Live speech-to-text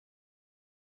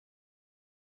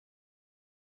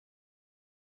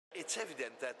It's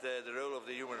evident that the role of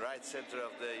the Human Rights Center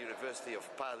of the University of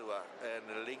Padova and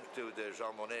the link to the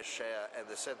Jean Monnet chair and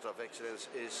the Center of Excellence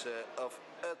is of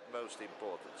utmost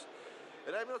importance.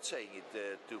 And I'm not saying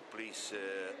it to please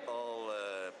all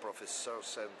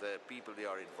professors and people they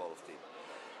are involved in,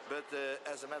 but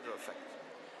as a matter of fact,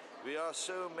 we are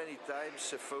so many times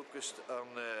focused on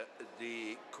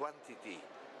the quantity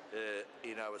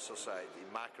in our society,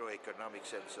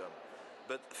 macroeconomics and so on,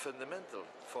 but fundamental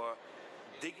for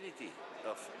dignity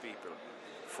of people,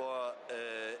 for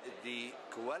the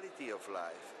quality of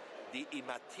life, the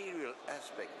immaterial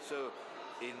aspect. So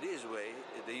in this way,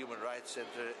 the Human Rights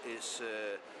Center is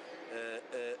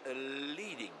a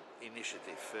leading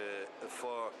initiative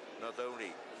for not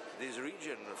only this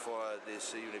region, for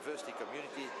this university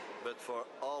community, but for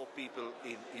all people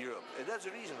in Europe. And that's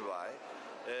the reason why,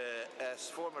 as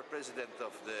former president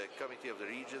of the Committee of the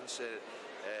Regions,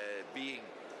 being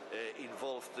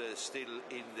involved still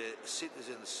in the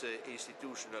citizens'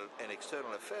 institutional and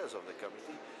external affairs of the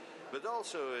committee, but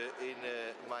also in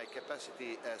my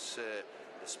capacity as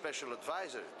a special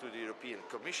advisor to the European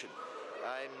Commission.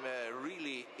 I'm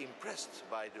really impressed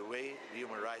by the way the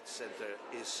Human Rights Center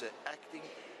is acting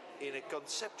in a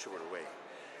conceptual way.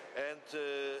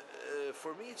 And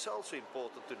for me it's also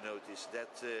important to notice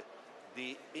that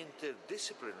the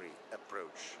interdisciplinary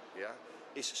approach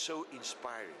is so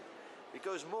inspiring.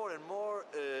 Because more and more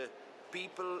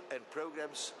people and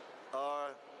programs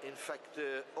are in fact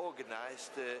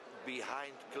organized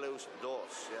behind closed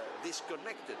doors,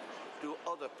 disconnected to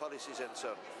other policies and so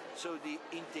on. So the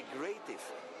integrative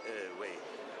way,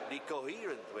 the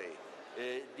coherent way,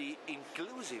 the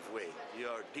inclusive way you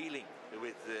are dealing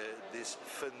with this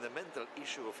fundamental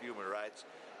issue of human rights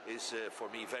is for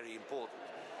me very important.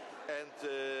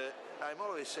 And I'm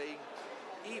always saying,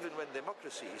 even when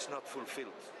democracy is not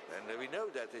fulfilled, and we know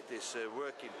that it is a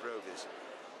work in progress,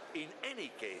 in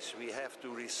any case we have to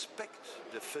respect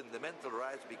the fundamental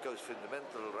rights, because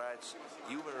fundamental rights,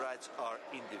 human rights, are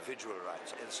individual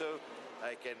rights. And so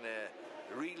I can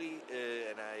really,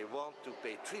 and I want to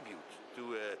pay tribute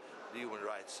to the Human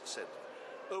Rights Center.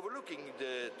 Overlooking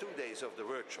the 2 days of the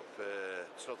workshop,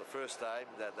 it's not the first time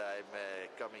that I'm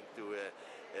coming to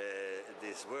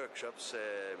these workshops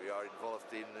we are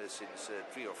involved in since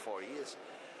 3 or 4 years.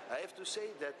 I have to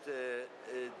say that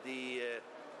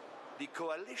the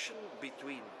coalition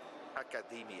between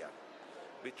academia,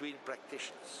 between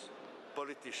practitioners,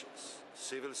 politicians,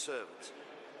 civil servants,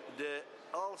 the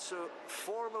also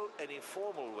formal and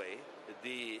informal way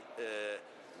the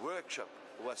workshop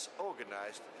was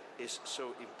organized is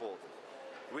so important.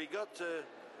 We got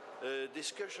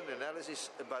discussion analysis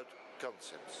about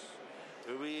concepts.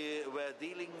 We were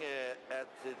dealing at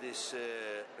this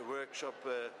workshop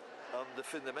on the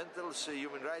fundamentals,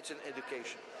 human rights and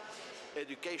education.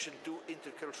 Education to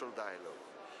intercultural dialogue.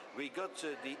 We got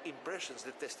the impressions,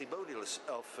 the testimonials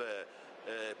of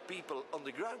people on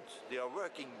the ground. They are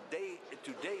working day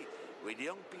to day with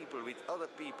young people, with other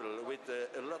people, with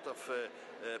a lot of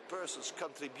persons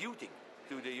contributing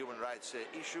to the human rights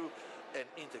issue and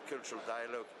intercultural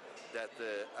dialogue. That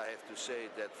I have to say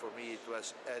that for me it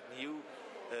was a new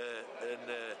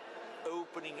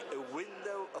opening a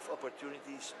window of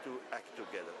opportunities to act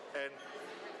together. And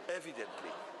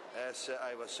evidently, as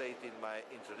I was saying in my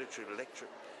introductory lecture,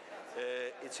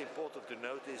 it's important to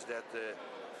notice that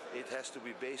it has to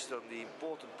be based on the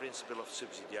important principle of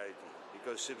subsidiarity,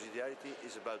 because subsidiarity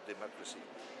is about democracy.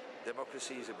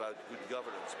 Democracy is about good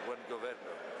governance, one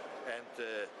governor.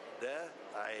 And there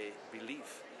I believe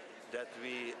that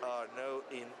we are now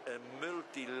in a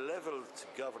multi-leveled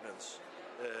governance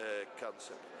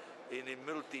concept, in a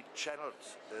multi-channeled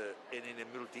and in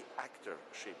a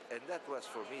multi-actorship. And that was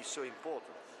for me so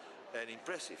important and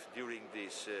impressive during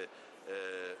this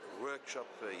workshop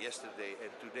yesterday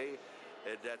and today,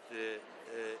 that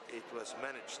it was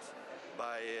managed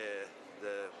by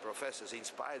the professors,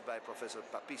 inspired by Professor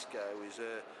Papiska, who is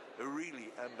a really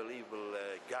unbelievable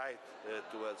guide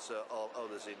towards all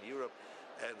others in Europe,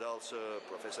 and also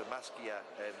Professor Maschia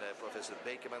and Professor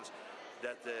Bekemans,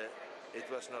 that it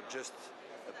was not just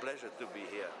a pleasure to be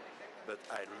here, but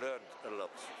I learned a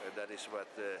lot, and that is what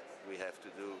we have to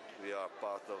do. We are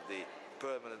part of the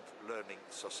permanent learning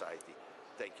society.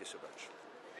 Thank you so much.